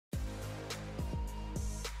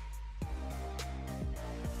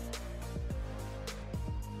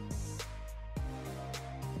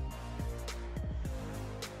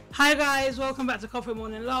Hi guys, welcome back to Coffee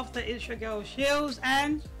Morning Laughter. It's your girl Shields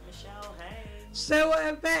and Michelle. Hey. So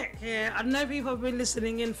we're back here. I know people have been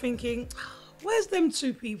listening in thinking, where's them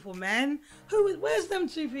two people, man? Where's them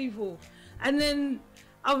two people? And then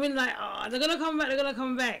I've been like, oh, they're gonna come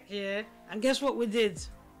back, yeah. And guess what we did?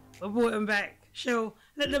 We brought them back. Shell,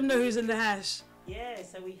 let them know who's in the house. Yeah,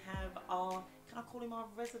 so we have our, can I call him our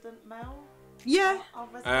resident male? Yeah. Our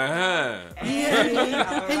resident male.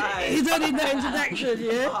 Yeah. You don't need that introduction,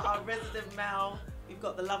 yeah? Our resident male. We've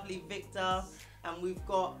got the lovely Victor, and we've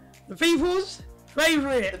got the people's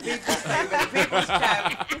favourite. The people's favourite, the people's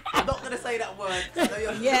champ. I'm not going to say that word. I know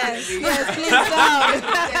you're yes, please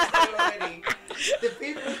don't. The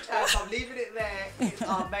people's champ, I'm leaving it there. It's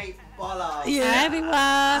our mate Bola. Yeah. Hi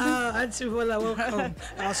everyone. Auntie Bola, welcome.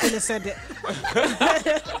 I should have said it.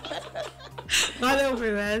 I love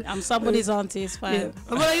you, man. I'm somebody's auntie, it's fine. Yeah.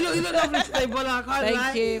 Bola, you look lovely today, Bola. I can't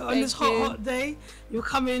lie. You, on this hot day, you're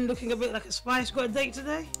coming looking a bit like a spice. Got a date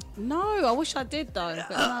today? No, I wish I did though.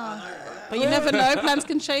 But no. But you never know. Plans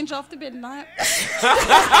can change after midnight.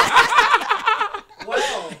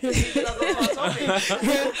 Well, you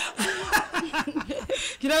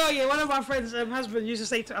know what? Yeah, one of my friends' husband used to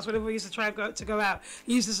say to us whenever we used to try to go out.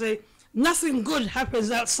 He used to say, "Nothing good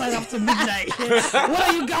happens outside after midnight." What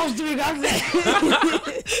are you girls doing out there?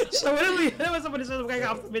 So whenever somebody says I'm going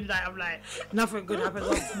out after midnight, I'm like, nothing good happens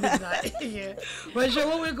after midnight. Yeah. But so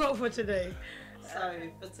what we got for today? So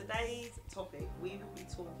for today's topic, we will be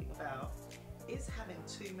talking about, is having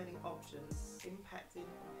too many options impacting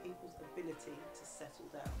on people's ability to settle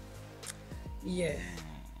down? Yeah.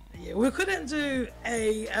 Yeah, we couldn't do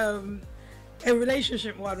a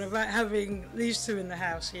relationship one without having these two in the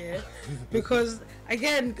house, yeah? Because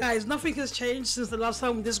again, guys, nothing has changed since the last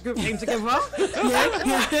time this group came together.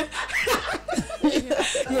 Yeah.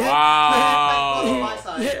 Wow.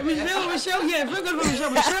 Michelle, yeah, very good for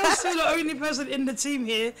Michelle. Michelle's still the only person in the team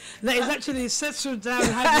here that is actually settled down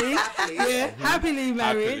happily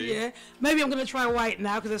married, yeah. Maybe I'm gonna try white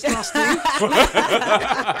now because it's last time.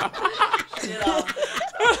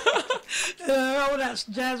 All that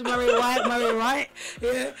jazz, marry right,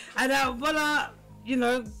 yeah. And but you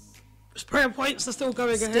know, prayer points are still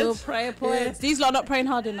going ahead. Still prayer points. Yeah. These lot are not praying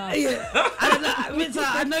hard enough. Yeah. Victor,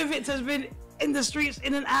 I know Victor's been in the streets,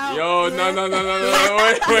 in and out. Yo, yeah. no.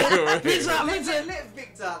 Wait.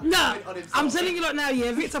 Victor. No, I'm telling you like now,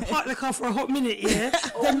 yeah. Victor parked the car for a hot minute, yeah.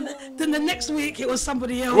 Then the next week it was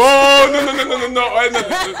somebody else. Whoa, no.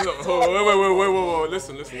 Whoa.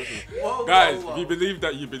 Listen. Guys, if you believe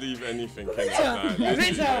that, you believe anything.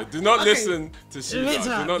 Victor, do not listen to Sheila.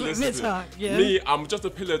 Victor, do not listen to me. I'm just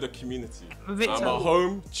a pillar of the community. Victor. I'm at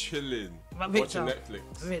home chilling. Victor, watching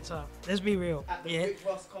Netflix. Victor, let's be real. At the Rick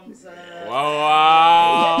Ross concert.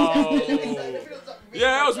 Wow.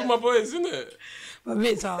 Yeah, I was with my boys, isn't it? But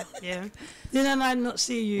Victor, yeah. Didn't I not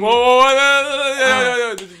see you?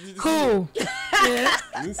 Whoa. Cool. Yeah.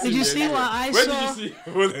 Did you see what I Where saw? Did you see?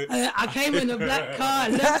 I came in a black car,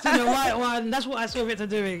 left in a white one. That's what I saw Victor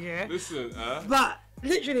doing, yeah. Listen, But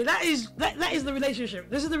literally, that is the relationship.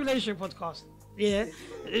 This is the relationship podcast. Yeah,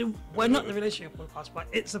 we're not the relationship podcast, but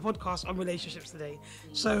it's a podcast on relationships today.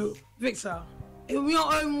 So, Victor, in your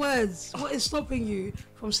own words, what is stopping you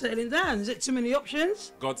from settling down? Is it too many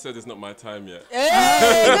options? God said it's not my time yet.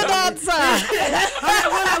 Hey, good answer.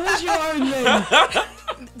 What's your own name?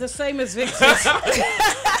 The same as Victor's.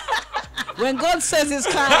 When God says it's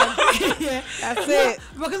time, yeah, that's it.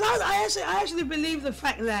 Because I actually believe the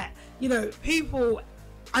fact that, you know, people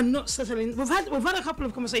are not settling. We've had a couple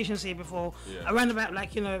of conversations here before around about,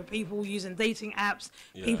 like, you know, people using dating apps,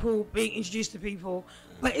 people being introduced to people.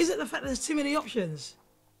 But is it the fact that there's too many options?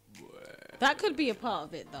 That could be a part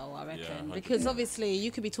of it, though, I reckon. Yeah, because obviously you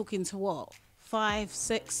could be talking to what? 5,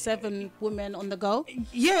 6, 7 women on the go.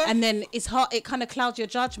 Yeah. And then it's hard, it kind of clouds your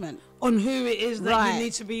judgment on who it is that you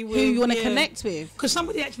need to be with. Who you want to connect with. Because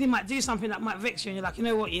somebody actually might do something that might vex you and you're like, you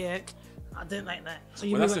know what, I don't like that. So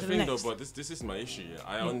you move on to the next. That's the thing though, but this is my issue. Yeah.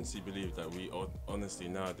 I honestly believe that we honestly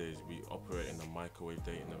nowadays we operate in a microwave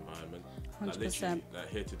dating environment. 100%. Like literally, like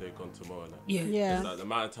here today, gone tomorrow. Like. Yeah. Like the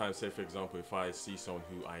amount of time, say for example, if I see someone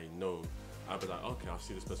who I know, I'll be like, okay, I'll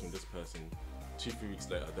see this person with this person. 2-3 weeks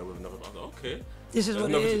later, they're with another. I was like, okay. This is what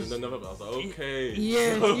it is. I was like, okay.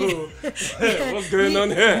 Yeah. What's going on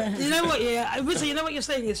here? You know what? Yeah, Richard, you know what you're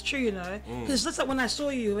saying is true. You know, because it's just like when I saw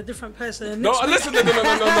you with a different person. No, listen, no,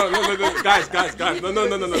 guys,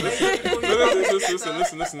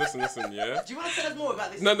 listen, yeah. Do you want to tell us more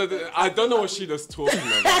about this? No, I don't know what Sheila's talking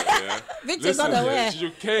about. Yeah. Victor's not aware. You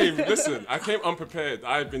came. Listen, I came unprepared.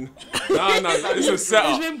 I've been. No, it's a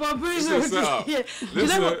setup. It's been bamboozled. It's a setup. Yeah. Listen, you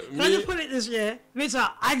know what? Can I just put it this year, Victor?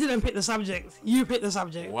 I didn't pick the subject. You You pick the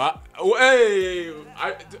subject. What? Oh, hey,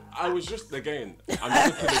 I was just again. I'm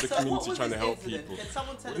just looking at the So community what was trying to this help incident? people. Can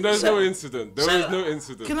someone tell us? There's no incident. There was no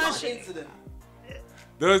incident. Can I What say, incident?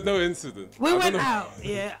 There was no incident. we I went don't know. out,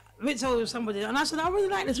 yeah. Victor was somebody, and I said, I really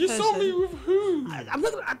like this You person. saw me with who? I'm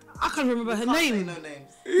not, I can't remember her Can't say name. no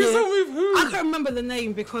names. You Yeah. saw me with who? I can't remember the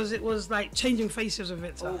name because it was like changing faces with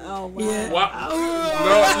Victor. Oh, wow. Yeah. What?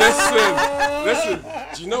 Oh. No, listen.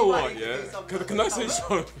 Do you know what? might Yeah. do something Can I say else.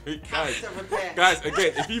 something, guys? Character repair. Guys,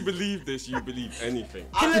 again, if you believe this, you believe anything.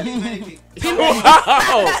 I believe anything.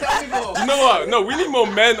 Wow. Tell me more. You know what? No, we need more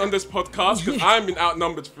men on this podcast because I'm been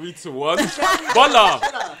outnumbered 3-1.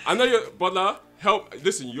 Bola, I know you're Bola. Help!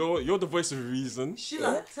 Listen, you're the voice of reason.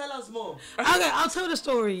 Sheila, tell us more. Okay, I'll tell the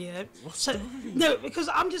story, yeah. No, because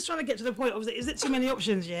I'm just trying to get to the point of, is it too many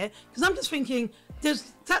options, yeah? Because I'm just thinking,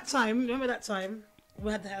 there's that time, remember that time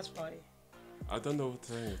we had the house party? I don't know what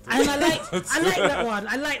to say. And I like that one.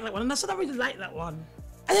 I like that one. And I said I really like that one.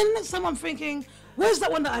 And then next time I'm thinking, where's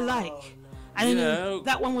that one that I like? And then Yeah.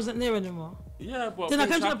 that one wasn't there anymore. Yeah, but Then I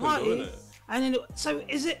things came to the happen, though, party, innit? and then so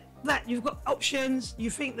is it that you've got options?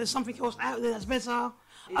 You think there's something else out there that's better?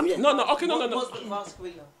 I'm just, No, okay, no. Was the grass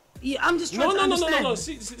greener? yeah, I'm just trying No. to understand.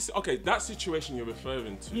 See, okay, that situation you're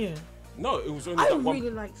referring to. Yeah, No, it was only I that one.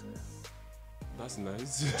 really liked it. That's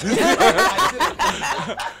nice.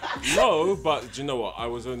 No, but do you know what? I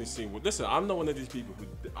was only seeing. Listen, I'm not one of these people who.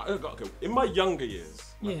 Okay, in my younger years,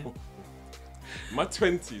 Yeah. my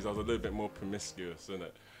 20s, I was a little bit more promiscuous,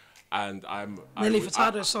 innit? And Nelly would-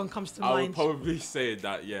 Furtado's song comes to I would mind. probably say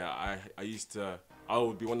that, yeah, I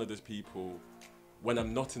would be one of those people, when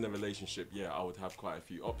I'm not in a relationship, yeah, I would have quite a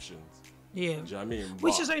few options. Yeah, Do you know what I mean?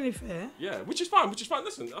 which But- is only fair. yeah, which is fine.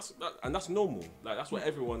 Listen, that's normal. Like that's what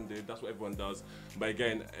everyone did. That's what everyone does. But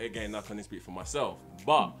again, I can only speak for myself.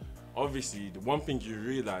 But obviously, the one thing you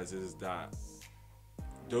realize is that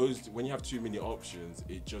when you have too many options,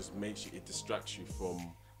 it just it distracts you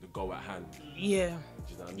from the goal at hand. Yeah,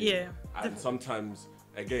 Do you know what I mean? yeah. And sometimes,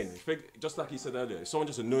 again, just like you said earlier, if someone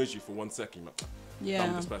just annoys you for 1 second, you're like, Yeah.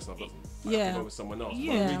 damn, this person, I Yeah. can go with someone else.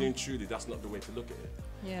 Yeah. But really and truly, that's not the way to look at it.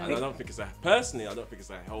 Yeah. And I don't think it's a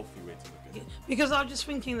healthy way to look at it. Because I'm just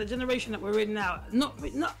thinking the generation that we're in now.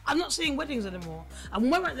 I'm not seeeing weddings anymore.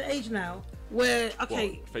 And we're at the age now where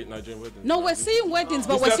okay. What, fake Nigerian weddings? No, we're seeing weddings,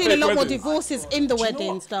 but Is we're there seeing a fake lot more weddings? divorces in the Do you know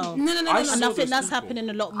weddings, though. No. I And saw I think those that's people. happening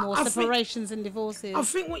a lot more. I think- Separations and divorces. I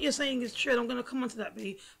think what you're saying is true, and I'm going to come on to that,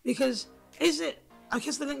 B, because is it, I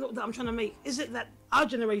guess the link that I'm trying to make, is it that our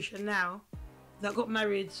generation now that got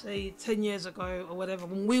married, say, 10 years ago or whatever,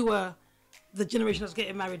 when we were the generation that's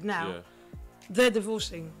getting married now, Yeah. they're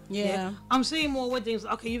divorcing. Yeah. I'm seeing more weddings,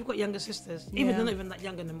 okay, you've got younger sisters, even Yeah. they're not even that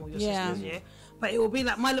young anymore, your Yeah. sisters, yeah? But it will be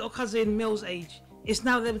like my little cousin Mil's age. It's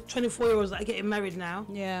now them 24-year-olds that are getting married now.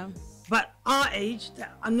 Yeah. But our age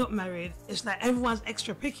that are not married, it's like everyone's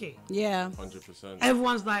extra picky. Yeah. 100%.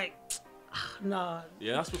 Everyone's like, nah.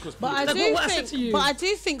 Yeah, that's because But I Like do what I said to think, you. but I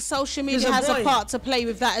do think social There's media a has a boy. part to play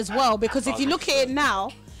with that as well. Because if you look at it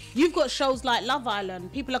now, you've got shows like Love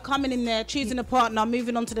Island. People are coming in there, choosing a partner,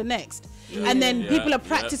 moving on to the next, and then Yeah, people are yeah.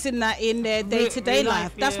 practicing that in their day-to-day real life,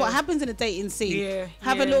 life. That's yeah. what happens in a dating scene. Yeah,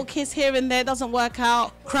 Have a yeah. little kiss here and there, doesn't work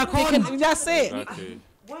out. Crack You on. can- that's it. Exactly.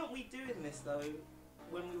 Weren't we doing this though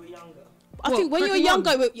when we were younger? I What, think when you were cracking on?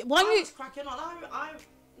 younger, when I you was cracking on. I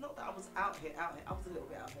not that I was out here. I was a little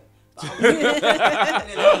bit out here. But I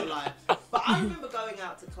was in a little life. But I remember going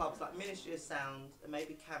out to clubs like Ministry of Sound and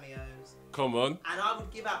maybe Cameos, Come on. and I would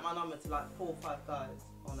give out my number to like 4 or 5 guys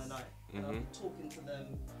on a night, and I'd be talking to them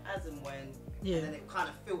as and when, Yeah. and then it kind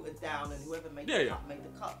of filtered down, and whoever made Yeah, the yeah. cut made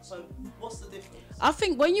the cut. So what's the difference? I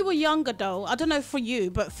think when you were younger, though, I don't know for you,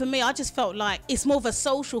 but for me, I just felt like it's more of a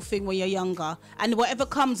social thing when you're younger, and whatever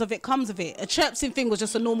comes of it, comes of it. A chirping thing was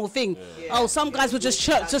just a normal thing. Yeah. Oh, some guys would just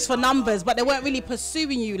chirp just for numbers, but they weren't really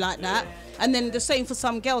pursuing you like that. And then the same for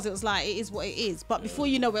some girls, it was like, it is what it is. But before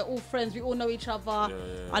you know, we're all friends, we all know each other.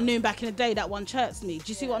 I knew him back in the day, that one chirps me. Do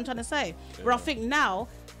you see what I'm trying to say? Where I think now,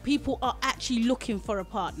 people are actually looking for a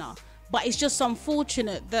partner, but it's just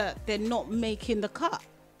unfortunate that they're not making the cut.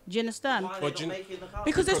 Do you understand? Why are But they you- not making the cut?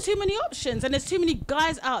 Because there's too many options, and there's too many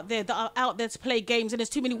guys out there that are out there to play games, and there's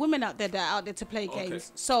too many women out there that are out there to play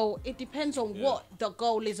games. So it depends on what the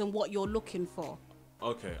goal is and what you're looking for.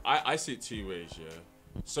 Okay, I see it 2 ways, yeah.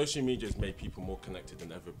 Social media has made people more connected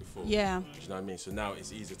than ever before. Yeah. Do you know what I mean? So now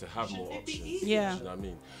it's easier to have more Shouldn't it be options. easier? Yeah. Do you know what I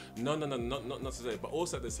mean? No, not today. But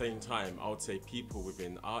also at the same time, I would say people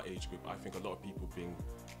within our age group, I think a lot of people bring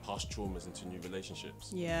past traumas into new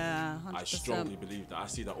relationships. Yeah, 100%. I strongly believe that. I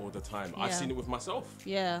see that all the time. Yeah. I've seen it with myself.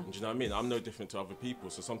 Yeah. Do you know what I mean? I'm no different to other people.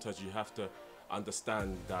 So sometimes you have to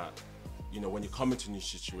understand that you know, when you come into a new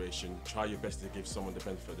situation, try your best to give someone the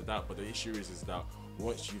benefit of the doubt. But the issue is that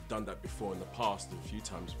once you've done that before in the past, a few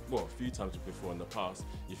times before in the past,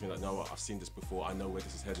 you think like, no, what, I've seen this before, I know where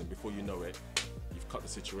this is heading. Before you know it, you've cut the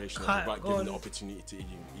situation off without giving the opportunity to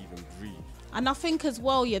even breathe. And I think as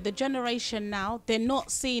well, yeah, the generation now, they're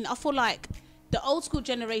not seeing, I feel like the old school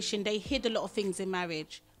generation, they hid a lot of things in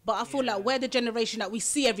marriage. But I feel like we're the generation that we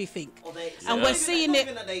see everything, and we're seeing it.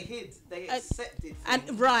 That they hid, they accepted.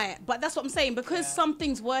 And right, but that's what I'm saying, because some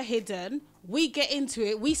things were hidden. We get into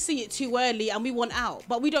it, we see it too early, and we want out.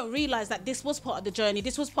 But we don't realize that this was part of the journey.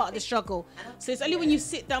 This was part of the struggle. So it's only when you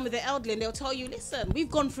sit down with the elderly and they'll tell you, "Listen, we've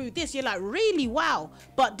gone through this." You're like, "Really? Wow!"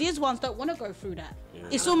 But these ones don't want to go through that. Yeah.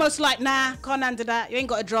 It's almost like, "Nah, can't handle that. You ain't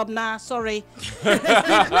got a job, nah, sorry."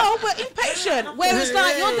 No, but impatient. Where it's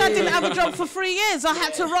like, your dad didn't have a job for 3 years. I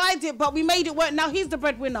had to ride it, but we made it work. Now he's the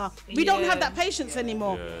breadwinner. We don't have that patience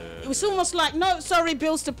anymore. It was almost like, "No, sorry,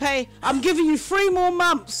 bills to pay. I'm giving you 3 more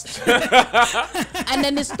months." And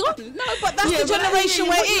then it's done. No, but that's the generation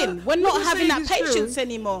we're in. We're not having that patience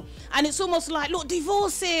anymore. And it's almost like, "Look,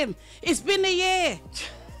 divorce him. It's been a year."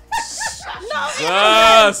 No, it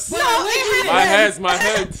happens. No, it happens. My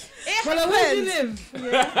head. It happens.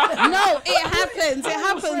 No, it happens. It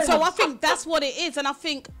happens. So I think that's what it is. And I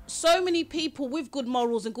think so many people with good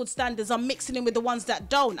morals and good standards are mixing in with the ones that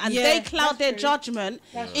don't. And they cloud their judgment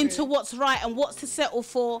into what's right and what's to settle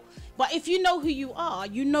for. But if you know who you are,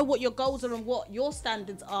 you know what your goals are and what your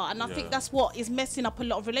standards are. And I think that's what is messing up a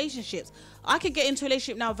lot of relationships. I could get into a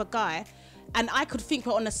relationship now with a guy and I could think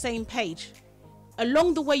we're on the same page.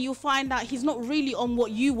 Along the way, you'll find out he's not really on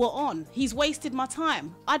what you were on. He's wasted my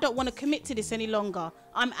time. I don't want to commit to this any longer.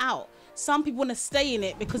 I'm out. Some people want to stay in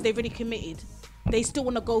it because they've already committed. They still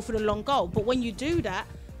want to go for the long goal. But when you do that,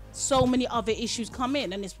 so many other issues come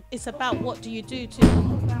in, and it's about what do you do to...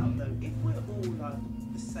 What about though, if we're all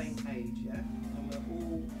like the same age, and we're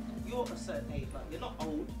all, you're a certain age, like you're not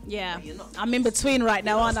old. Yeah, you're not, I'm in between right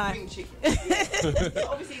now, aren't I? Chicken. So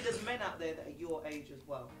obviously there's men out there that are your age as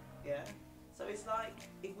well, So it's like,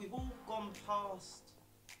 if we've all gone past,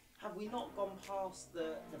 have we not gone past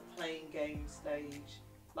the playing game stage?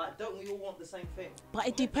 Like, don't we all want the same thing? But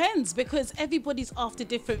it depends, because everybody's after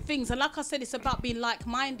different things. And like I said, it's about being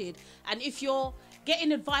like-minded. And if you're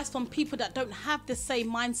getting advice from people that don't have the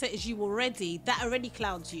same mindset as you already, that already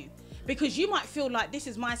clouds you. Because you might feel like, this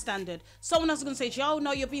is my standard. Someone else is going to say to you, "Oh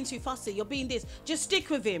no, you're being too fussy, you're being this. Just stick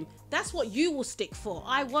with him." That's what you will stick for.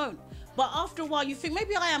 I won't. But after a while, you think,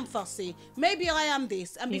 maybe I am fussy. Maybe I am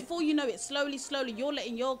this. And before you know it, slowly, you're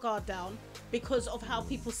letting your guard down because of how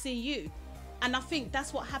people see you. And I think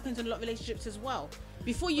that's what happens in a lot of relationships as well.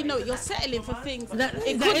 Before you know it, you're settling for things.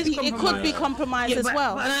 It could be compromised as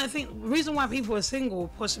well. But I think the reason why people are single,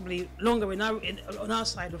 possibly longer on our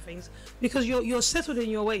side of things, because you're settled in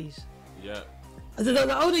your ways. Yeah.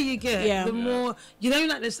 The older you get, the more,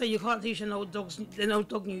 like they say, you can't teach an old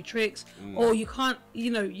dog new tricks, or you can't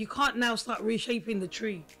now start reshaping the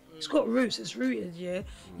tree. It's got roots, it's rooted,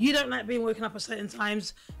 You don't like being woken up at certain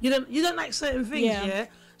times. You don't like certain things,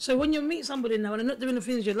 So when you meet somebody now and they're not doing the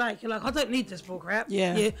things you like, you're like, "I don't need this bull crap.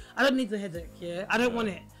 I don't need the headache. I don't want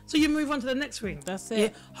it." So you move on to the next thing. That's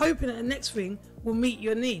it. Hoping that the next thing will meet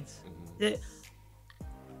your needs.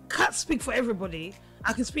 Can't speak for everybody.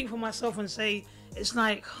 I can speak for myself and say, it's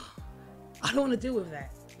like, I don't want to deal with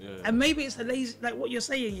that. And maybe it's a lazy, like what you're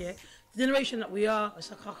saying, the generation that we are, it's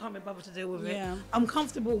like, I can't be bothered to deal with it. I'm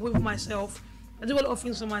comfortable with myself. I do a lot of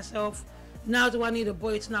things for myself. Now do I need a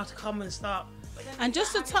boy to come and start? And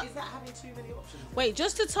just to touch, is that having too many options? Wait,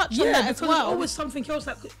 just to touch on that as well. There's always something else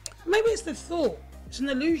that could, maybe it's the thought. It's an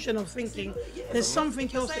illusion of thinking there's something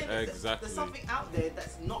else. Exactly. There's something out there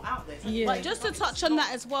that's not out there. But just to touch on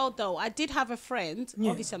that as well, though, I did have a friend.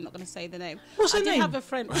 Obviously, I'm not going to say the name. What's her name? I did have a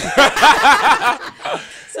friend.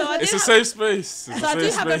 It's a safe space. So I do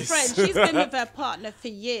have a friend. She's been with her partner for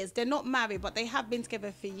years. They're not married, but they have been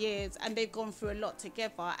together for years, and they've gone through a lot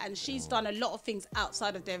together. And she's done a lot of things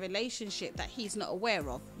outside of their relationship that he's not aware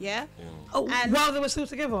of. Oh, and while they were still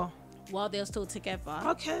together. While they're still together.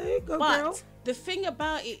 Okay, go but girl. The thing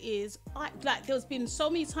about it is, there's been so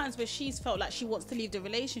many times where she's felt like she wants to leave the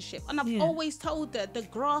relationship, and I've always told her the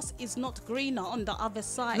grass is not greener on the other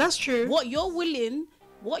side. That's true. What you're willing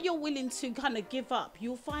to kind of give up,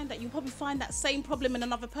 you'll probably find that same problem in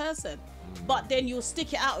another person, but then you'll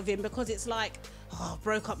stick it out of him because it's like, "Oh,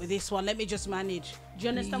 broke up with this one, let me just manage." Do you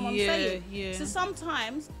understand what I'm saying? So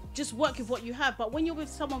sometimes just work with what you have, but when you're with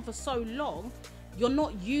someone for so long, you're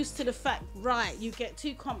not used to the fact, right? You get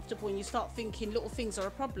too comfortable and you start thinking little things are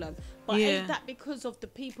a problem. But ain't that because of the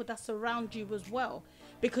people that surround you as well?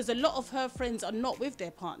 Because a lot of her friends are not with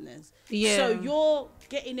their partners. Yeah. So you're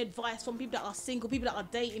getting advice from people that are single, people that are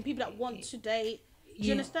dating, people that want to date. Do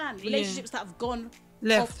you understand? Relationships that have gone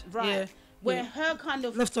left, off, right? Where her kind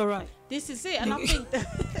of left or right. This is it, and I think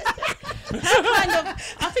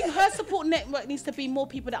I think her support network needs to be more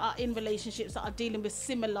people that are in relationships that are dealing with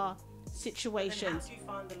similar situations. How do you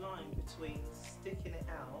find the line between sticking it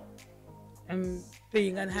out And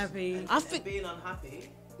being unhappy. I think being unhappy?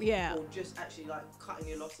 Yeah. Or just actually like cutting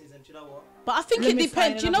your losses, and do you know what? But I think Let it me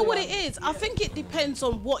depends. find You know what another it is? I think it depends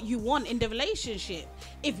on what you want in the relationship.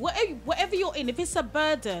 If whatever you're in, if it's a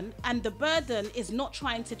burden and the burden is not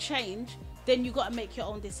trying to change, then you got to make your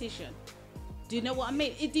own decision. Do you know what I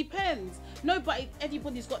mean? It depends.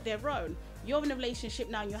 Everybody's got their own. You're in a relationship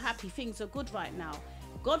now and you're happy. Things are good right now.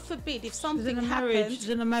 God forbid if something happens. She's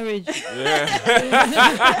in a marriage. Yeah.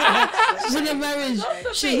 She's in a marriage.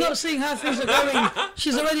 She's not seeing how things are going.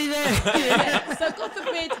 She's already there. Yeah. So God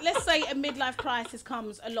forbid, let's say a midlife crisis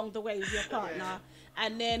comes along the way with your partner,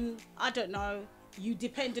 and then I don't know, you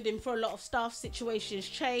depended him for a lot of stuff. Situations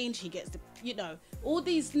change. He gets all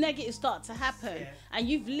these negatives start to happen, and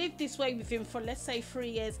you've lived this way with him for, let's say, 3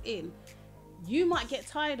 years in. You might get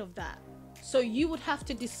tired of that, so you would have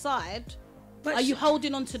to decide. But are you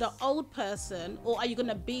holding on to the old person, or are you going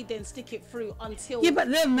to be there and stick it through until? Yeah,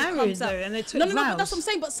 but they're married though, and they took No, vows. but that's what I'm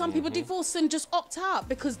saying. But some people divorce and just opt out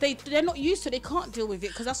because they're not used to it. They can't deal with it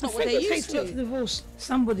because that's not what they're used to to. divorce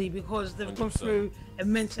somebody because they've 100%. gone through a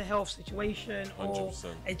mental health situation or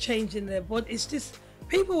 100%. a change in their body. It's just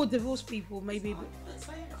people will divorce people maybe.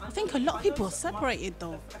 I think a lot of people are separated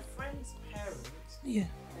though. A friend's parents, Yeah.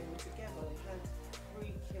 they were together, they had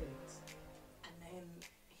 3 kids, and then I don't know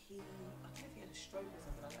if he had a stroke or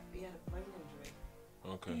something like that, but he had a brain injury.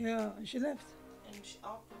 Okay. Yeah, and she left. And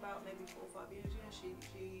after about maybe 4 or 5 years, she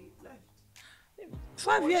left.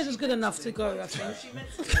 5 years is good enough to go, I So think. she meant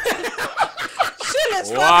to Sheila's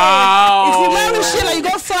Wow. If you marry Sheila, you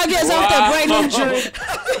got 5 years after a brain injury.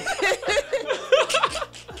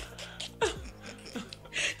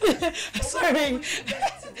 Sorry.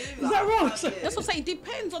 Is that wrong? That's what I'm saying. It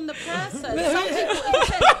depends on the person. Some people it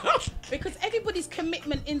depends. Because everybody's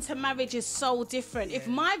commitment into marriage is so different. If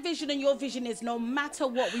my vision and your vision is no matter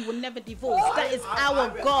what, we will never divorce. That is our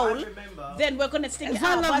goal. Then we're gonna stick it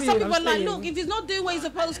out. But some people are like, look, if he's not doing what he's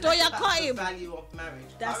supposed to, I cut the him. value of marriage.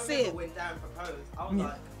 That's I remember it. when Darren proposed, I was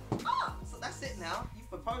like, so that's it now. You've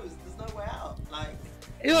proposed. There's no way out. Like,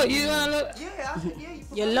 You wanna look? yeah, I said, yeah, you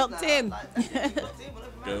proposed. You're locked now. in. Like, that's it, you're locked in.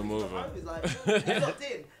 Whatever Game marriage you over. propose, like, you're locked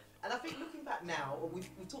in. And I think looking back now, or we've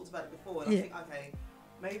talked about it before, and I think, okay,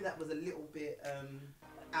 maybe that was a little bit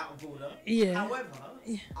out of order. Yeah. However,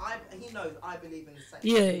 he knows I believe in the same.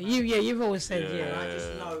 You've always said Yeah. And I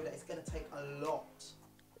just know that it's going to take a lot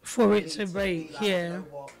for it me to be break. like, you Yeah. know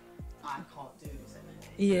what, I can't do this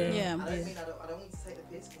anymore. Yeah. Yeah. I don't mean I don't want to take the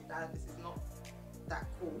piss, because Dad, this is not that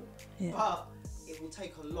cool. Yeah. But it will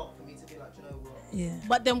take a lot for me to be like, you know what? Yeah.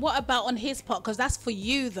 But then what about on his part? Because that's for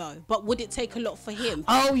you though. But would it take a lot for him?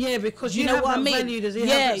 Oh yeah, because you know have what I that mean? value. Does he have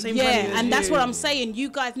Yeah, that same value as and that's you? what I'm saying. You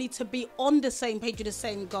guys need to be on the same page with the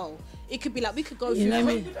same goal. It could be like we could go through. know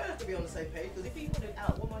what I We mean? don't have to be on the same page, because if he wanted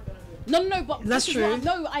out, what am I going to do? No, but That's this is what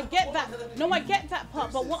true. no, I get that. No, I get that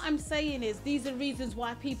part. But what I'm saying is these are reasons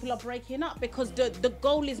why people are breaking up, because the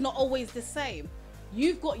goal is not always the same.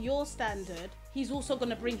 You've got your standard. He's also going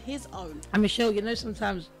to bring his own. And Michelle, you know,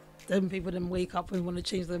 sometimes them people then wake up and want to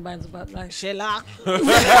change their minds about life. Sheila.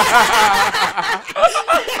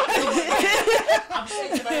 I'm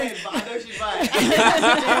shaking my head, but I know she's right.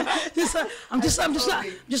 I'm just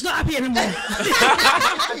not happy anymore.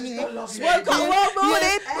 I just don't love you. Woke up one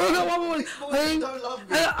morning. Woke up one morning. You don't love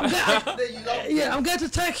me. Then you love me. Yeah, I'm going to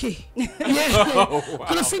Turkey. Yeah, Oh, wow.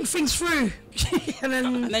 gonna think things through, and then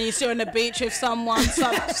And then you see her on the beach with someone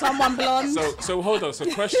blonde. So hold on. So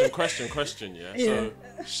question. Yeah. So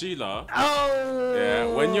Sheila. oh, Yeah,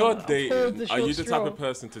 when you're pulled dating, the are you short the straw. type of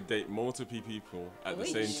person to date multiple people at the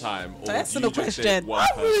same time, or That's do the you just question. date one I've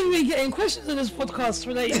person? really been getting questions on this podcast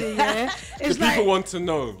lately. Yeah, it's The people want to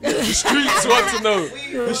know. The streets want to know.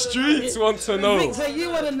 The streets want to know. Victor,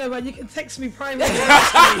 you want to know, and you can text me privately. Good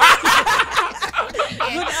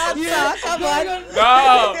answer. Come on.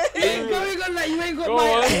 No. Going on like you ain't got Go my.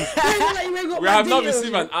 on. Going on like you ain't got We my have not details.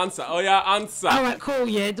 received an answer. Oh yeah, answer. All right, cool.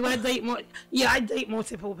 Yeah, do I date more? Yeah, I date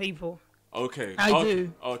multiple people. Okay. I okay.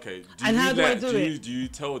 do. Okay. And how do I do it? Do you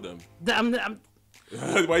tell them? That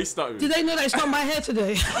Why you starting? do they know that it's not my hair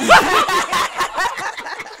today?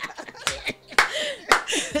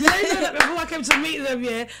 Do they know that before I came came to meet them,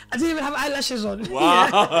 yeah, I didn't even have eyelashes on.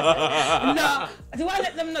 Wow. No, do I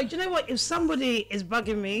let them know? Do you know what? If somebody is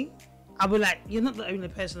bugging me, I'll be like, you're not the only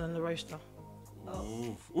person on the roster.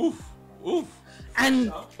 Oof.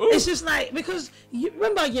 And it's just like, because you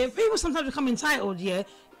remember, yeah, people sometimes become entitled, yeah,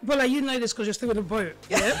 but like, you know this because you're still in the boat,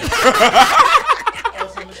 yeah.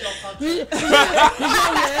 You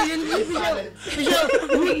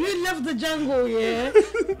left the jungle, yeah.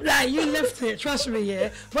 Like, you left it, trust me, yeah.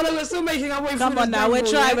 But we're still making our way through the jungle. Come on now, we're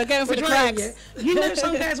trying, yeah? we're going for the cracks. Yeah? You know,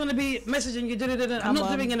 some guys want to be messaging you, I'm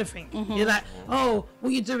not doing anything. You're like, oh, what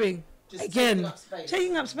are you doing? Just Again,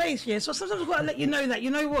 taking up space, yeah. So sometimes I've got to let you know that, you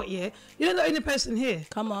know what, yeah, you're not the only person here.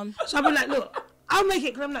 Come on. So I'll be like, look, I'll make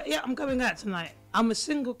it clear. I'm like, yeah, I'm going out tonight. I'm a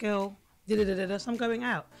single girl. So I'm going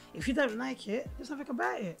out. If you don't like it, there's nothing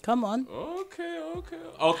about it. Come on. Okay, all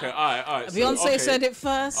right. Beyonce said it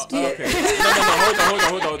first. Okay.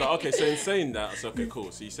 Hold on. Okay, so in saying that, so okay,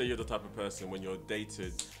 cool. So you say you're the type of person when you're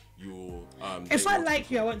dated, you'll if I like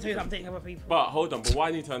you, I won't tell you that I'm dating other people. But hold on, but what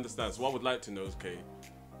I need to understand, so what I would like to know is, okay,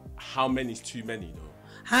 how many is too many though?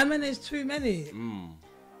 How many is too many?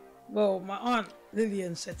 Well, my aunt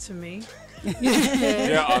Lillian said to me.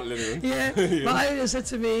 Yeah, Aunt Lillian. Yeah, my aunt said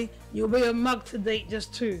to me, you'll be a mug to date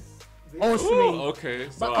just 2 or 3. Ooh, okay.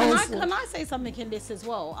 But can I say something in this as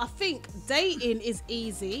well? I think dating is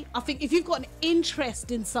easy. I think if you've got an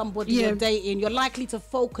interest in somebody you're dating, you're likely to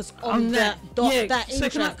focus on that interest. So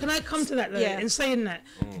can I come to that though, in saying that?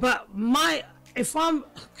 But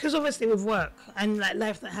because obviously with work and like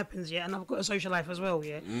life that happens, and I've got a social life as well,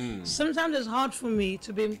 sometimes it's hard for me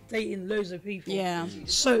to be dating loads of people. Yeah.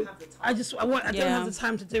 So I don't have the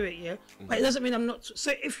time to do it, but it doesn't mean I'm not.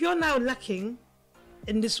 So if you're now lacking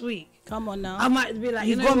in this week, come on now, I might be like,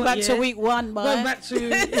 you've gone back to week 1, boy. Going back to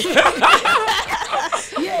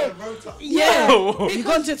you've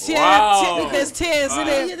gone to tears. There's tears in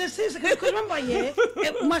it. Yeah, there's tears. Because remember,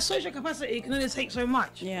 my social capacity can only take so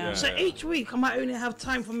much. So each week I might only have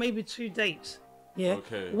time for maybe 2 dates. Yeah.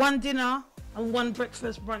 Okay. 1 dinner and 1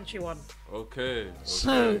 breakfast brunchy one. Okay.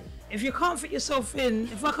 So if you can't fit yourself in,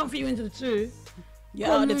 if I can't fit you into the 2,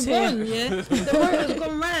 on the team. The road has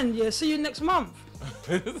gone round. See you next month.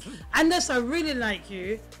 Unless I really like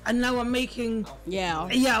you, and now I'm making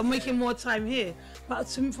I'm making more time here. But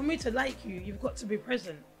for me to like you, you've got to be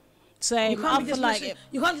present. Same. You can't just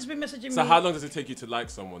be messaging me. So how long does it take you to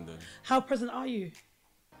like someone then? How present are you?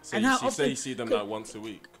 So you see them like once a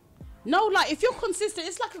week. No, like if you're consistent,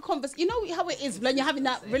 it's like a conversation. You know how it is when you're having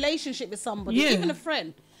that relationship with somebody, even a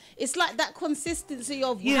friend. It's like that consistency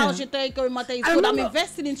of how's your day going? My day's good. I'm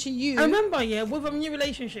investing into you. I remember, with a new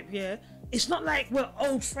relationship, it's not like we're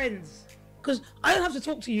old friends. Because I don't have to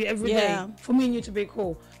talk to you every day for me and you to be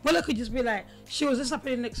cool. Well, I could just be like, was this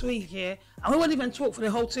happening next week, and we won't even talk for the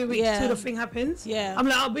whole 2 weeks till the thing happens. I'm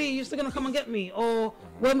like, you're still going to come and get me? Or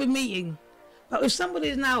when we're meeting? But if somebody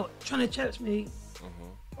is now trying to chat to me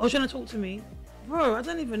or trying to talk to me, bro, I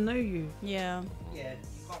don't even know you. Yeah, you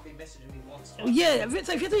can't be messaging me once. Yeah,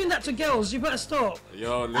 if you're doing that to girls, you better stop.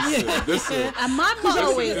 Yo, listen. And my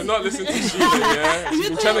motto is... You're not listening to Sheila, She's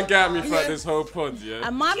been trying to get me throughout this whole pod,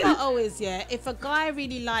 And my motto is, if a guy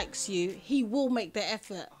really likes you, he will make the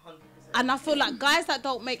effort. 100%. And I feel like guys that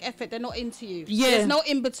don't make effort, they're not into you. There's no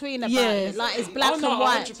in between about it. Like it's black and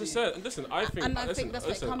white. 100%. Listen, I think that's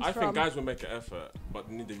where it comes I from. think guys will make an effort, but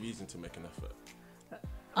they need a reason to make an effort.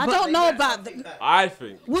 I don't know about I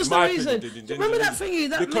think. What's the reason? Remember that thingy?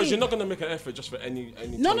 Because you're not going to make an effort just for any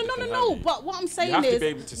No. But what I'm saying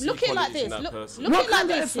is, look at it like this. Look at it like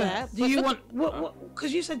this, Do you want what?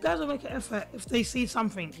 Because you said guys will make an effort if they see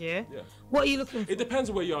something, What are you looking for? It depends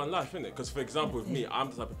on where you are in life, innit? Because for example, with me, I'm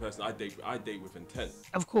the type of person I date with intent.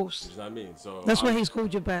 Of course. You know what I mean? So that's why he's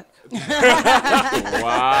called you back.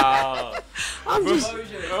 Wow. I'm just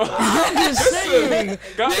saying.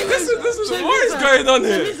 Listen, what is going on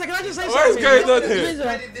here? Lisa, can I just say something? What is going on here?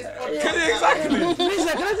 Exactly.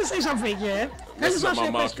 Lisa, can I just say something, Can I just ask you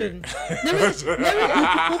a question? Can I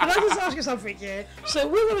just ask you something, So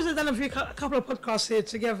we've obviously done a couple of podcasts here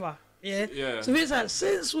together, Yeah. So it's like,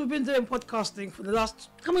 since we've been doing podcasting for the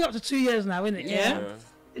last, coming up to 2 years now, isn't it? Yeah.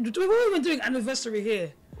 We've only been doing anniversary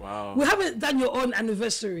here. Wow. We haven't done your own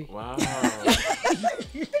anniversary. Wow. So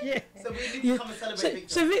we need to come and celebrate Victor.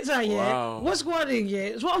 So Victor, what's going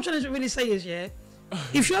on, So what I'm trying to really say is,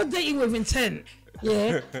 if you're dating with intent,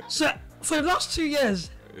 so for the last 2 years,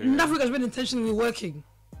 nothing has been intentionally working.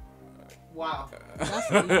 Wow. That's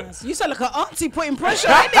nice. You sound like an auntie putting pressure,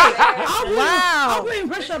 ain't it? I'm putting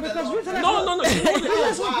pressure because Victor... No.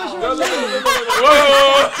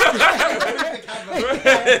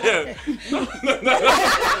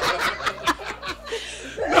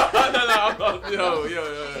 Yo.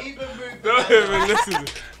 Even move Don't even listen.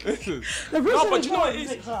 The No, person but is you know what not it is?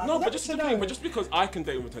 victim. No, but That's just to the thing. know. But just because I can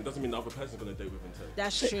date with intent doesn't mean the other person's gonna date with intent.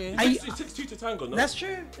 That's true. It takes two to tango, no? That's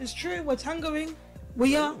true. It's true. We're tangoing.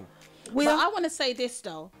 We are. We But are. I want to say this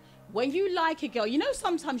though. When you like a girl, you know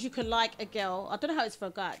sometimes you can like a girl. I don't know how it's for a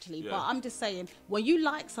guy actually, Yeah. but I'm just saying when you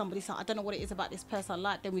like somebody, so I don't know what it is about this person I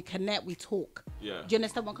like. Then we connect, we talk. Yeah. Do you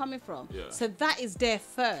understand where I'm coming from? Yeah. So that is there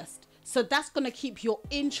first. So that's gonna keep your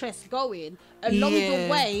interest going along the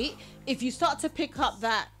way. If you start to pick up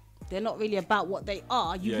that they're not really about what they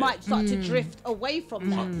are, you Yeah. might start to drift away from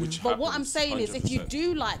that. Which But what I'm happens, saying is, if you 100%.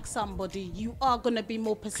 do like somebody, you are gonna be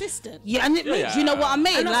more persistent. Yeah, and it Yeah, makes yeah. Do you know what I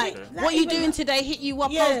mean? And I Like, think that what you even- doing today? Hit you up.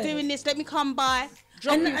 I Yeah. was doing this. Let me come by.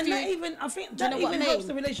 Drop and, you a and few. that even, I think Do you that know what I even helps mean?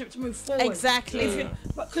 the relationship to move forward. Exactly. If you-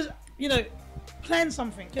 because, you know, plan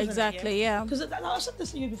something. isn't it, Exactly, yeah. Because I said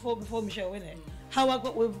this to you before Michelle, innit? How I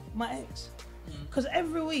got with my ex. Because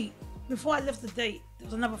every week, before I left the date, there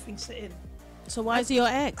was another thing sitting. So why is he your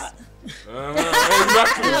ex?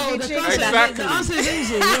 Exactly. No, Exactly. the answer is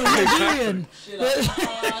easy. You're Nigerian.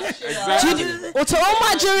 Exactly. Well, to all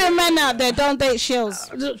my Nigerian men out there, don't date shills.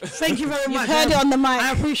 Thank you very much. You've heard it on the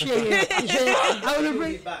I mic. appreciate it. I will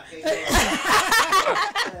bring.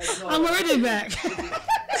 I'm already back. I'm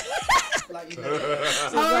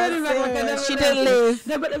already back. Like I never She left. didn't leave.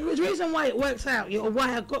 No, but the reason why it works out, or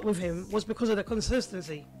why I got with him, was because of the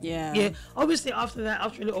consistency. Yeah. Yeah. Obviously, after that,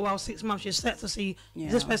 after a little while, 6 months, you start to see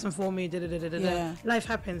this Yeah. person for me. Da. Yeah. Life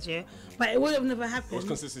happens, yeah. But it would have never What's happened.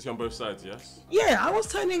 consistency on both sides, yes? Yeah, I was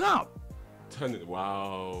turning up. Turn it.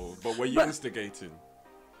 Wow. But were you But- instigating?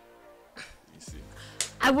 You see.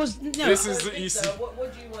 I was. No, This is the easy.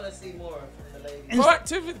 What do you want to see more of from the ladies?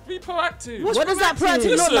 Proactive. Be proactive. What's What does that proactive? practice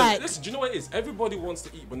look Listen, like? listen. Do you know what it is? Everybody wants to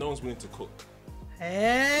eat, but no one's willing to cook.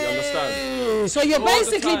 Hey. You understand? So you're All the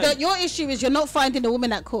basically time. your issue is you're not finding a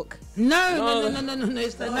woman that cook. No.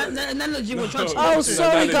 It's the analogy we're trying to. Oh, It's an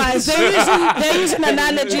sorry analogy. guys, they're using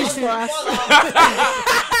analogies for us.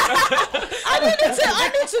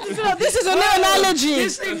 I need to know. This is a new analogy.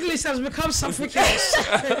 This English has become something else.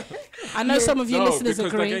 I know some of you No, listeners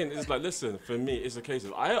because agree. again, it's like, listen, for me, it's a case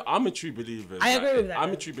of I'm a true believer. I agree with that.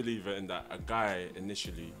 I'm a true believer in that a guy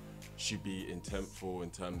initially should be intentful in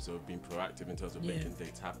terms of being proactive, in terms of making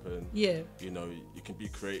dates happen. Yeah. You know, you can be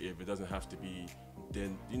creative. It doesn't have to be.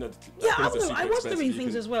 Then you know. Yeah, things are super I was expensive. doing You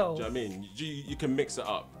things can- as well. Do you know what I mean? You can mix it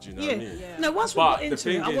up. Do you know Yeah. what I mean? Yeah. No, once we But got the into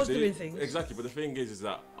thing it, I is, was doing things. exactly. But the thing is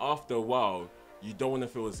that after a while, you don't want to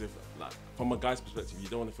feel as if, like, from a guy's perspective, you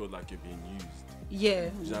don't want to feel like you're being used. Yeah.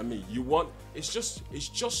 Do you know what I mean? You want it's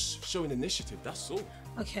just showing initiative. That's all.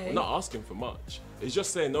 Okay. We're not asking for much. It's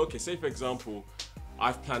just saying, okay, say for example,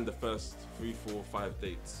 I've planned the first 3, 4, 5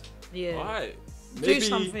 dates. Yeah. All right. Do Maybe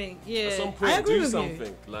something. Yeah. At some I point, agree do with you.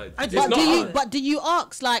 something. Like, I it's do. not hard. But do you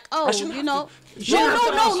ask like, oh, shouldn't you have know? to- You shouldn't have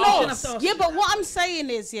to ask. You shouldn't have to ask. Yeah, but what I'm saying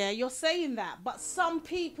is, yeah, you're saying that, but some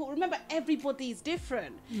people, remember, everybody's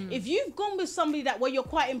different. If you've gone with somebody that where you're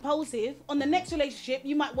quite impulsive, on the next relationship,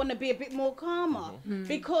 you might want to be a bit more calmer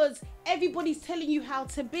because everybody's telling you how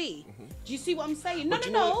to be. Do you see what I'm saying? But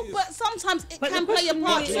you know what it is? But sometimes it But can the play a question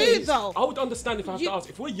part is- too, though. I would understand if I have You- to ask.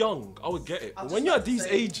 If we're young, I would get it. But was when just you're at about to these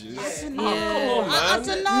say, ages, yeah. come Yeah. on, man. I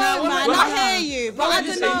don't know, No, man. when I hear you, but when I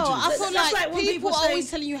these don't know. ages- I feel That's like like when people people say-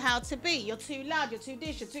 always telling you how to be. You're too loud. You're too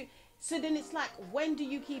this. You're too. So then it's like, when do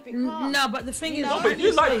you keep it calm? No, but the thing You is, know? No, but at if you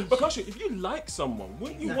this like, stage- because if you like someone,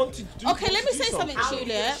 wouldn't you want to do? Okay, let me do say something How to are you,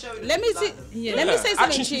 you yeah. gonna show them Let me you say, like them? Yeah. let me say something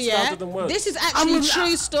Action to you, speaks louder yeah. than words. This is I'm actually with-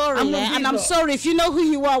 true story, I'm with yeah. you, And I'm though. sorry if you know who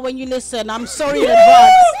you are when you listen. I'm sorry in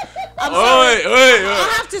advance. I'm sorry.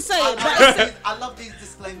 I have to say it, but it's I love these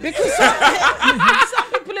disclaimers. because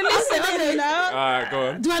some people are listening, you know. Alright, go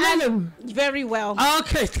on. Do I know him? Very well.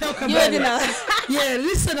 Okay, talk about You already it. know. Yeah,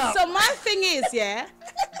 listen up. So my thing is, yeah,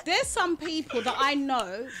 there's some people that I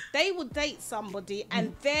know, they will date somebody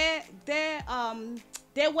and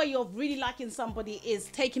their way of really liking somebody is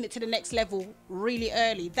taking it to the next level really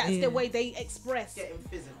early. That's Yeah. the way they express Getting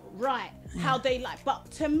physical. right how they like.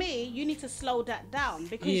 But to me, you need to slow that down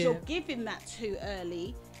because Yeah. you're giving that too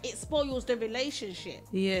early. It spoils the relationship.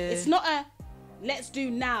 Yeah. It's not a let's do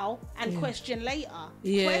now and question later.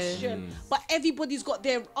 Yeah. Question. But everybody's got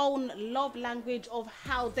their own love language of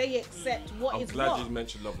how they accept what I'm is glad what. you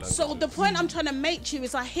mentioned love language. So the point I'm trying to make to you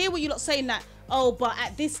is I hear what you're not saying that, oh, but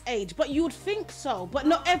at this age, but you would think so. But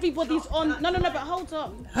not everybody's on. No, but hold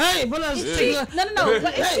on. Hey, Bola's If she, no.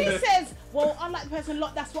 But if she Hey. says, well, I like the person a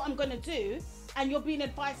lot, that's what I'm going to do, and you're being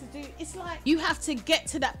advised to do, it's like you have to get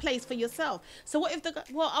to that place for yourself. So what if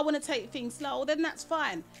I want to take things slow, then that's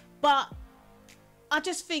fine. But I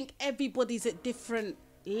just think everybody's at different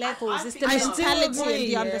levels. It's the I still mentality agree, and the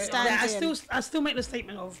yeah. understanding. I still make the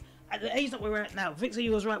statement of, at the age that we're at now, Victor,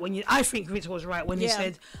 you was right when you. I think Victor was right when he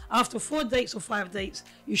said after 4 dates or 5 dates,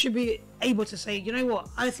 you should be able to say, you know what,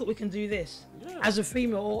 I thought we can do this as a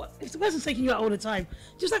female, or if the person's taking you out all the time,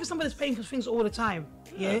 just like if somebody's paying for things all the time.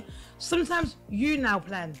 Yeah. Sometimes you now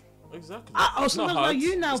plan. Exactly. Or sometimes now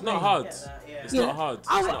you now It's plan. not hard. Yeah. It's not hard. It's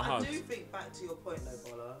not I hard. do think back to your point though,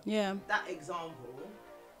 Bola. Yeah. That example,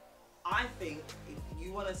 I think if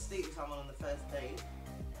you want to sleep with someone on the first date,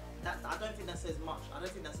 I don't think that says much. I don't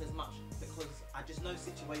think that says much because I just know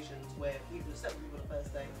situations where people have slept with people on the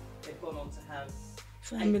first date, they've gone on to have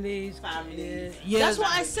Families. Yeah. That's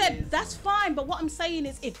what I said. That's fine. But what I'm saying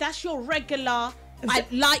is, if that's your regular, I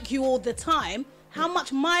like you all the time, how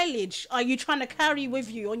much mileage are you trying to carry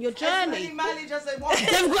with you on your As journey? many mileage as they want.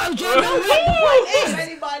 They've got a German whip. As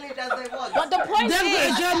many mileage as they want. But the point They've got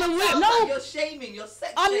is, a German whip. No. You're shaming. You're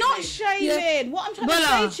sex I'm not shaming. shaming. What I'm trying Bola.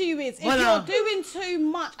 to say to you is, if Bola. you're doing too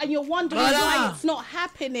much and you're wondering Bola. why it's not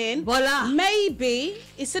happening, Bola. maybe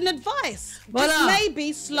it's an advice. Bola. Just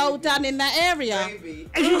maybe slow down in that area. Maybe.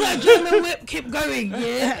 If you got a German whip, keep going.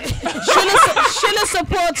 Yeah. Sheila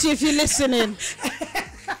supports you if you're listening.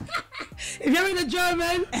 If you're in a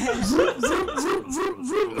German, vroom, vroom, vroom, vroom,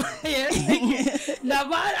 vroom. Yeah. No,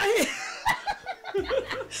 but I'm gonna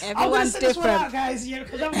Everyone's send this one out, different. guys. Yeah,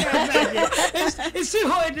 because I'm very bad. Yeah. It's too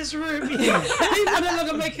hot in this room. Yeah. Things are no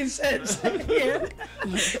longer making sense. Yeah.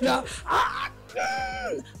 No,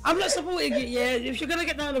 I'm not supporting it. Yeah. If you're gonna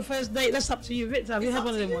get down on the first date, that's up to you, Victor. Have you had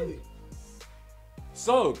one of them ones?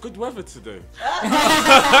 So, good weather today.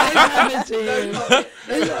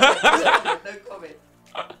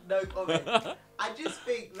 No comment. I just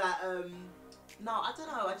think that no, I don't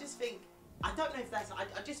know. I don't know if that's.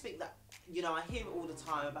 I just think that I hear it all the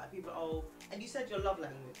time about people. Oh, and you said your love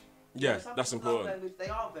language. Yeah, Some that's people's love important. language, they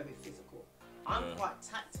are very physical. I'm quite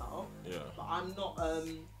tactile. Yeah. But I'm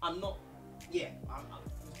not. Yeah.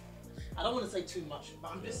 I don't want to say too much,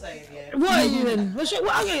 but I'm just saying. Yeah. What are you then?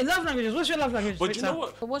 Okay, love languages. What's your love language? But Victor? you know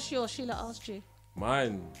what? What's your Sheila asked you?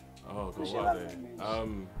 Mine. Oh god, what are they?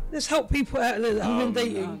 Let's help people out there that have been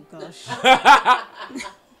dating. Oh gosh.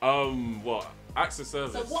 What? Acts of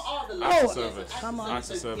service. So what are the Acts love of service. Come on. Acts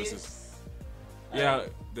of So services. gifts, Yeah,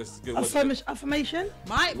 there's good words. Affirmation?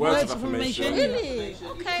 My Words of affirmation. affirmation. Really? affirmation,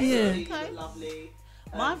 Okay. you Yeah. look Okay. lovely. Gifts.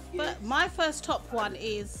 My first top one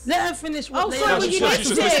is. Let her finish what Oh, they sorry, are. were you She's just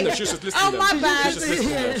listening? listening. She's just listening. Oh, my bad. She's just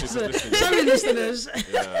listening. She's just listening. Sorry, listeners.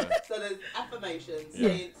 Yeah. So there's affirmations,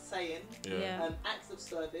 Yeah. saying, Yeah. acts of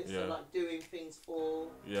service, Yeah. so like doing things for.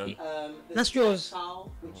 Yeah. There's That's yours.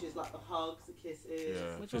 tactile, which is like the hugs, the kisses.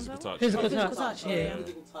 Yeah. Which Physical one's that? touch. Physical Physical touch. touch, yeah.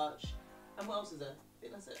 Physical touch. And what else is there? I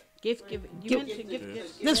think that's it. Gift. You mentioned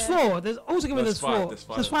gift. There's four. There's altogether there's four.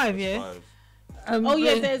 There's five, yeah. Five. Oh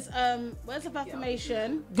yeah, there's words of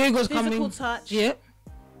affirmation, Google's physical coming. touch. Yeah.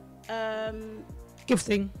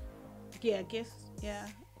 Gifting. Yeah, gifts. Yeah.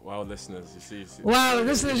 Wow, listeners, you see. Wow,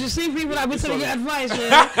 listeners, you see people that have been This telling you one- advice,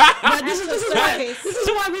 yeah. But this is Service.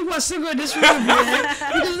 why people are single in this room,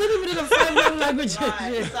 yeah. Because they don't even know the five love languages.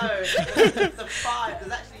 Right, Yeah. so the five,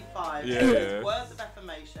 there's actually five. Yeah. There's words of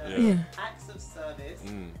affirmation, Yeah. acts of service,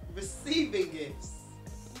 Mm. receiving gifts,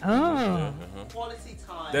 Oh. Uh-huh. quality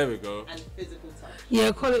time, There we go. and physical touch.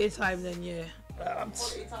 Yeah, quality time then, yeah.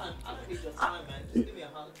 Quality time. I don't need your time, man. Just give me a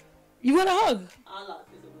hug. You want a hug? I like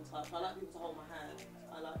physical touch. I like people to hold my hand.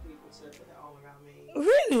 I like people to put their arm around me.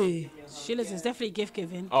 Really? Give me a hug, Sheila's yeah. is definitely gift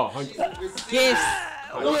giving. Oh, She's 100. receiving- Gifts.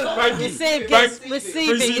 Thank you. Receive Thank- gifts. Receiving.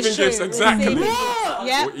 Receiving It's true. gifts, exactly. Receiving. What?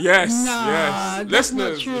 Yeah. Yes, Nah, yes. that's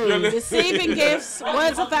not Listeners, true. if you're listening- Receiving gifts.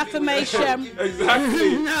 Words of affirmation.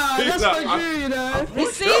 Exactly. No, that's Like, not true, you know.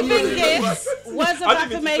 Receiving gifts. Words of I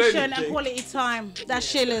didn't even say affirmation and anything. quality time. That's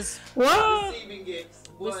Sheila's. What? Receiving gifts,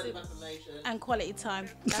 words of affirmation. And quality time.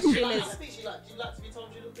 That's I Sheila's. think she like. Do you like to be told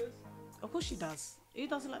you look good? Of course she does. Who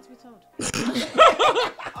doesn't like to be told?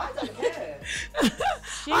 I don't care.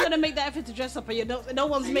 She ain't gonna make that effort to dress up, and no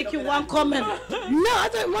one's making one comment. No, I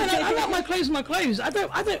don't mind. I like my clothes. I don't.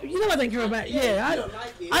 You know, I don't care about. Yeah, You don't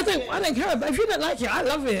like it. I don't care about. If you don't like it, I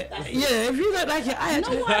love it. Yeah, if you don't like it, I You know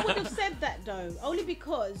actually. why I would have said that though? Only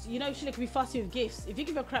because Sheila can be fussy with gifts. If you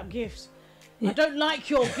give a crap gift, I don't like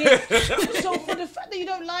your gift. So for the fact that you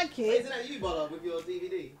don't like it, Isn't that you, Bola, with your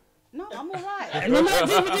DVD? no, I'm alright. No,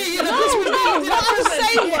 DVD. You know, No, what I was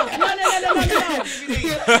saying was no.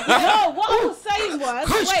 What I was saying was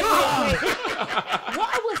wait. What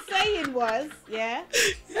I was saying was, yeah,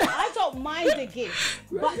 I don't mind the gift,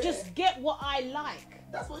 but just get what I like.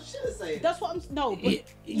 That's what shit is saying. That's what I'm. No, but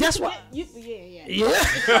That's what. Yeah. Yeah.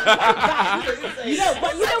 You know,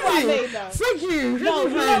 but you know what I mean, though. Thank you. No, you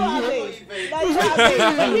know what I mean. Like, you know what I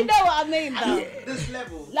mean. But you know what I mean, though. This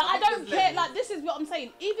level. Like, I don't care. Like, this is what I'm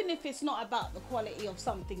saying. Even if it's not about the quality of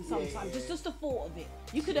something, sometimes it's just the thought of it.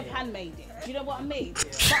 You could have handmade it. Do you know what I mean?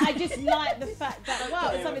 But I just like the fact that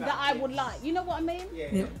it's something that I would like. You know what I mean?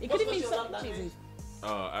 Yeah. It could have been something cheesy.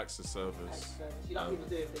 Access service. You like people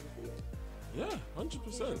doing things for you. Yeah,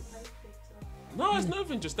 100%. No, it's not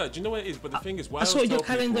even just that. Do you know what it is? But the thing is, why I sort your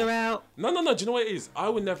calendar out. No. Do you know what it is? I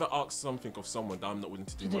would never ask something of someone that I'm not willing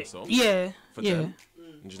to do myself. Yeah. For them.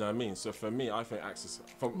 Do you know what I mean? So for me, I think access.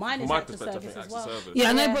 From my perspective, I think access service. Yeah,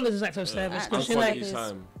 I know Bola's active service. And quality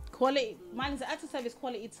time. Mine is active service,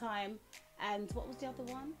 quality time, and what was the other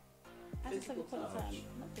one? Active service, quality time.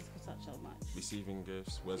 Not physical touch so much. Receiving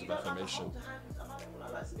gifts, words of affirmation.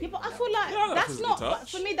 Yeah, but I feel like that's not, but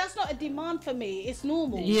for me, that's not a demand for me. It's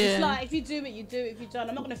normal. Yeah. It's like, if you do it, you do it. If you don't,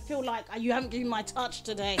 I'm not going to feel like you haven't given my touch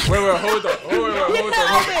today. Wait, hold on. Hold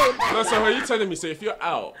on. No, so what are you telling me? So if you're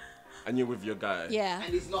out and you're with your guy, Yeah.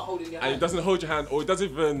 And he's not holding your and hand. he doesn't hold your hand, or he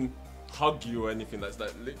doesn't even hug you or anything, that's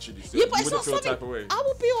like literally so Yeah, but you it's wouldn't not feel something. type of way. I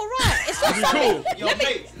will be alright. It's not Cool. something. Your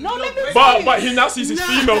mate. No, let me. But he now sees his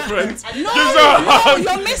female friends. No, Gives her a hug.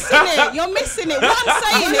 you're missing it. You're missing it. What I'm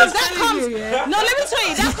saying is that telling comes. you, yeah. No, let me tell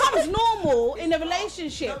you, that comes normal in a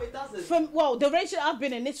relationship. No, it doesn't. The relationship I've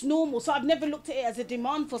been in, it's normal. So I've never looked at it as a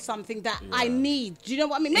demand for something that I need. Do you know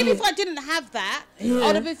what I mean? Maybe if I didn't have that, I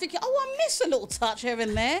would have been thinking, I miss a little touch here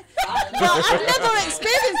and there. But I've never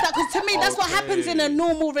experienced that, because to me, that's what happens in a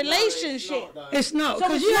normal relationship. It's not, So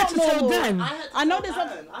because it's you had not to tell normal. Dan. I know there's I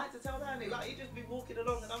had to tell Danny, like, he just be walking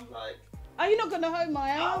along and I'm like, Are you not gonna hold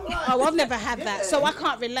my arm? like, Oh, I've never had that, so I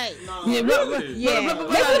can't relate. no. Yeah, Yeah, maybe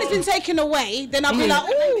when it's been taken away, then I'll be like,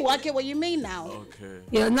 oh, I get what you mean now. Okay.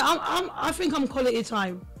 Yeah, no, I think I'm quality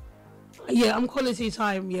time. Yeah, I'm quality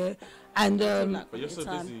time. Yeah, and But you're so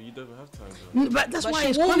busy, you don't have time. Though. but that's But why she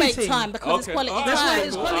it's will quality. make time because it's quality That's why time.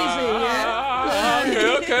 it's quality.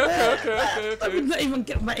 Yeah. Okay. I would not even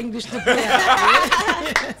get my English to play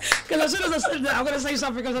out. Because as soon as I said that, I'm going to say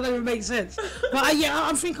something because it doesn't even make sense. But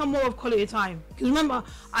I think I'm more of quality time. Because remember,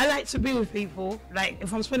 I like to be with people. Like,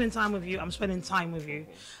 if I'm spending time with you, I'm spending time with you.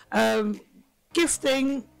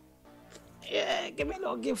 Gifting. Yeah, give me a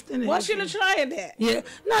little gift in it. Why Sheila trying it? Yeah.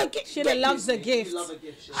 No, Sheila loves a gift. You love a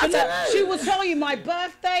gift. She will tell you my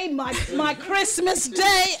birthday, my Christmas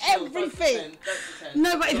day, everything.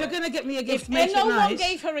 No, but if you're going to get me a gift, If make no it nice. one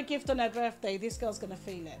gave her a gift on her birthday, this girl's gonna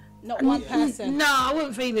feel it. Not one person. No, I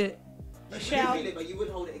wouldn't feel it. Michelle. Feel it, but you would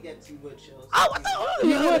hold it against you, would Chills. Oh, I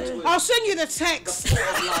don't know. I'll send you the text.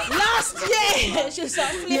 Last year, she was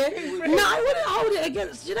like flipping through. No, I wouldn't hold it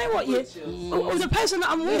against. You know what? Yeah, of the person that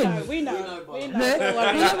I'm with. We know. Yeah,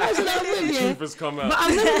 the person that I'm with. Yeah. Truth has come out. But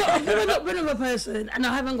I've never not been with a person, and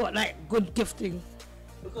I haven't got like good gifting.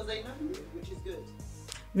 Because they know you, which is good.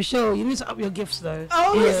 Michelle, you need to up your gifts though.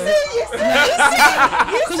 Oh, you see,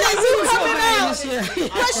 Because it's coming out. Yeah.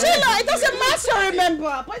 But Sheila, it doesn't matter,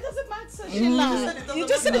 remember. But it doesn't matter, Sheila. You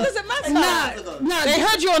just said it doesn't matter. No, They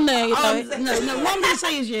heard you on there, you know. no. What I'm gonna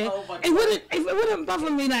say is, it wouldn't bother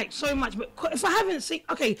me like so much. But if I haven't seen,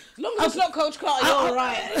 okay, As long as it's not Coach Clark, you're all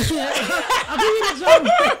right. I'll give you an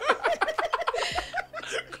example.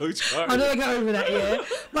 Coach I don't get over that, yeah.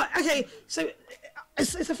 But okay, so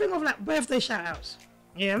it's a thing of like birthday shout outs.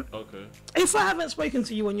 Yeah. Okay. If I haven't spoken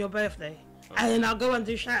to you on your birthday, and then I'll go and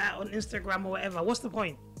do shout out on Instagram or whatever, what's the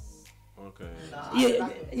point? Okay. Yeah.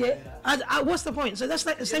 What's the point? So that's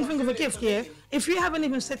like the same thing with a gift, yeah. If you haven't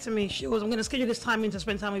even said to me, "Sure, I'm going to schedule this time in to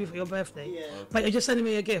spend time with you for your birthday," but you're just sending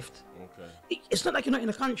me a gift. Okay. It's not like you're not in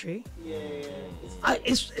the country. Yeah.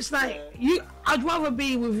 It's like you. I'd rather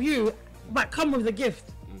be with you, but come with the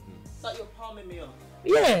gift. It's like you're palming me off.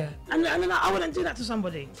 Yeah, and then I wouldn't do that to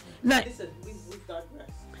somebody. Like, Listen, we've digressed.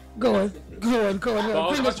 go on. But Bring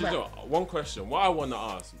us actually, back. no, one question. What I want to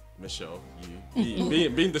ask, Michelle, you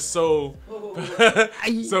being the sole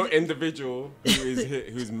individual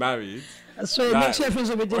who's married. So make sure things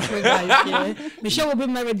will be different, guys. Yeah? Michelle will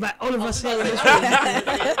be married, but all of us here in this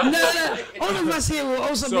room. No, all of us here will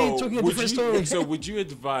also be talking a different story. So would you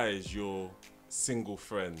advise your single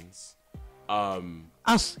friends,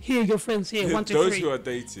 Us here, your friends here, 1, 2, 3. those who are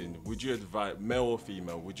dating, would you advise, male or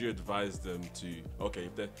female, would you advise them to,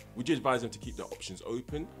 would you advise them to keep their options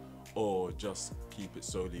open, or just keep it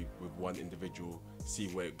solely with one individual, see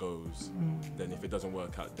where it goes, then if it doesn't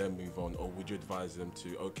work out, then move on? Or would you advise them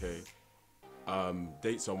to,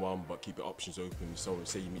 date someone but keep your options open? So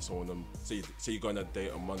say you meet someone on, say you go on a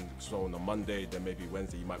date on someone on Monday, then maybe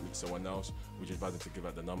Wednesday you might meet someone else. Would you advise them to give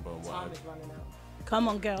out the number and Time what? is running out. Come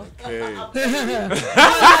on, girl. Okay.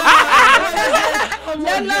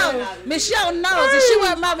 No. Michelle knows. If she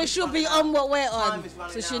weren't married, she'll be on what we're Time on. is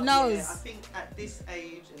running So she out, knows. yeah. I think at this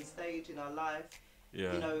age and stage in our life,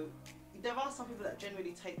 Yeah. you know, there are some people that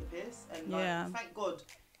generally take the piss, and like, Yeah. thank God,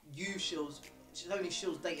 you Shills, she's only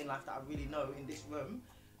Shills dating life that I really know in this room,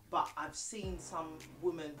 but I've seen some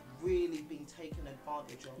women really being taken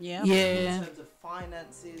advantage of. Yeah. Yeah. In terms of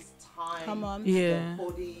finances, time, Come on. Yeah. their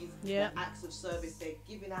bodies, Yeah. their acts of service, they're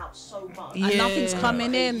giving out so much. Yeah. And nothing's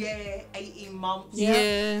coming in. Yeah, 18 months.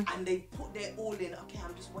 Yeah. And they put their all in. Okay,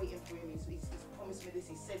 I'm just waiting for him. He's promised me this.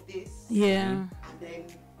 He said this. Yeah. And then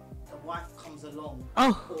the wife comes along.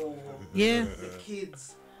 Oh. Or Yeah. the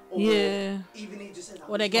kids. Or Yeah. even he just says,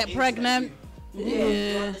 Or they "I'm get not pregnant. interested." Yeah. you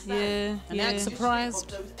Yeah. understand? And act Just surprised.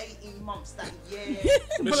 think of those 18 months that year.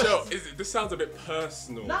 Michelle, this sounds a bit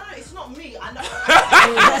personal. No, it's not me. I know. I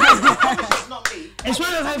promise you it's not me. It's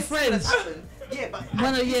one of her This friends. happened. Yeah, but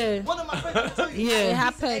One of my friends will tell you. Yeah. at It this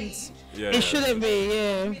happens. age, Yeah. It shouldn't be.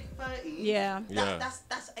 Yeah. mid-30s, Yeah. Yeah.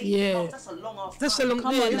 That's 8 Yeah. months. That's a long ass That's a time. long.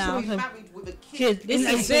 Come yeah, on that's now. a Be long time. married with a kid. Kid, This in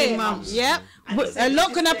is 18 it. months. Yep. But- A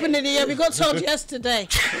lot can happen in the year. We got told yesterday.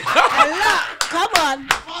 A lot. Come on.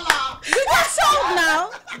 Voila. We got told now.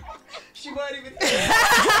 She weren't even.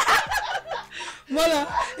 Well,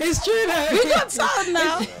 it's true though. We got told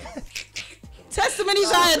now.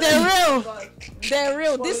 Testimonies are they're real. They're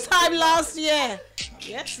real. This time last year.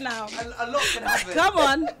 Yes, now. A lot can happen. Come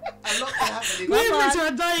on. A lot can happen. We Come on.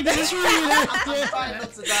 are dying in this room. You know? I'm trying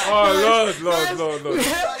not to die. Oh Lord.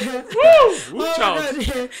 Woo! Woo, Oh, child. God,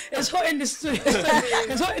 yeah. It's hot in this room.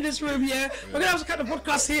 It's hot in this room. Yeah, we're gonna have to cut the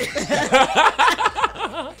podcast here.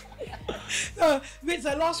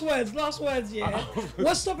 Victor, last words. Yeah.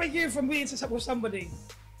 What's stopping you from being with somebody?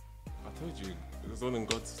 I told you, it was all in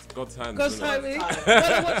God's hands. God's isn't it?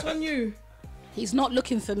 timing. What's on you? He's not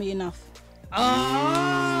looking for me enough.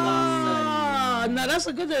 Ah, no, that's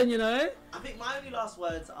a good one. You know. I think my only last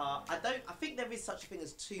words are I think there is such a thing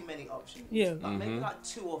as too many options. Yeah. Like maybe like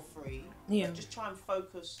 2 or 3. Yeah. But just try and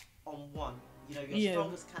focus on one. You know, your Yeah.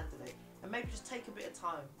 strongest candidate. And maybe just take a bit of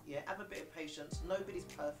time. Yeah. Have a bit of patience. Nobody's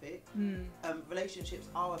perfect. Relationships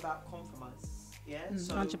are about compromise. Yeah.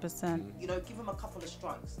 So 100%. you know, give them a couple of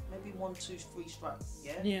strikes. Maybe 1, 2, 3 strikes.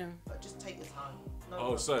 Yeah. Yeah. But just take your time. No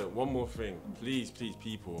Oh, rush. so one more thing. Please,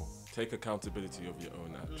 people, take accountability of your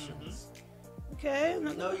own actions. Okay.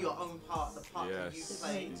 Know your own part, the part that you Yes.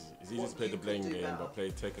 played. It's easy what to play you the could blame do game, better.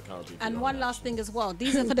 but take accountability. for And your one own last thing as well.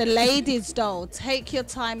 These are for the ladies though. Take your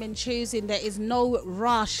time in choosing. There is no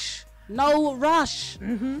rush. No rush.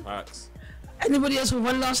 actions. Facts. Anybody else with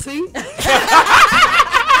one last thing?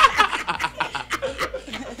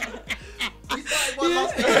 We started one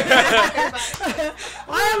last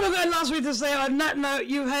I haven't got last week to say. On that note,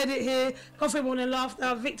 you heard it here. Coffee Morning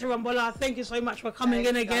Laughter, Victor and Bola. Thank you so much for coming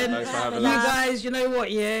in again. Thanks for having You us. guys, you know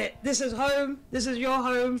what? Yeah, this is home. This is your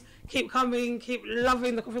home. Keep coming. Keep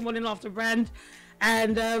loving the Coffee Morning Laughter brand,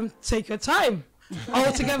 and take your time.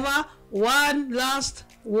 All together, one last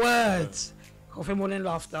word. Coffee Morning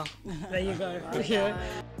Laughter. There you go. Yeah.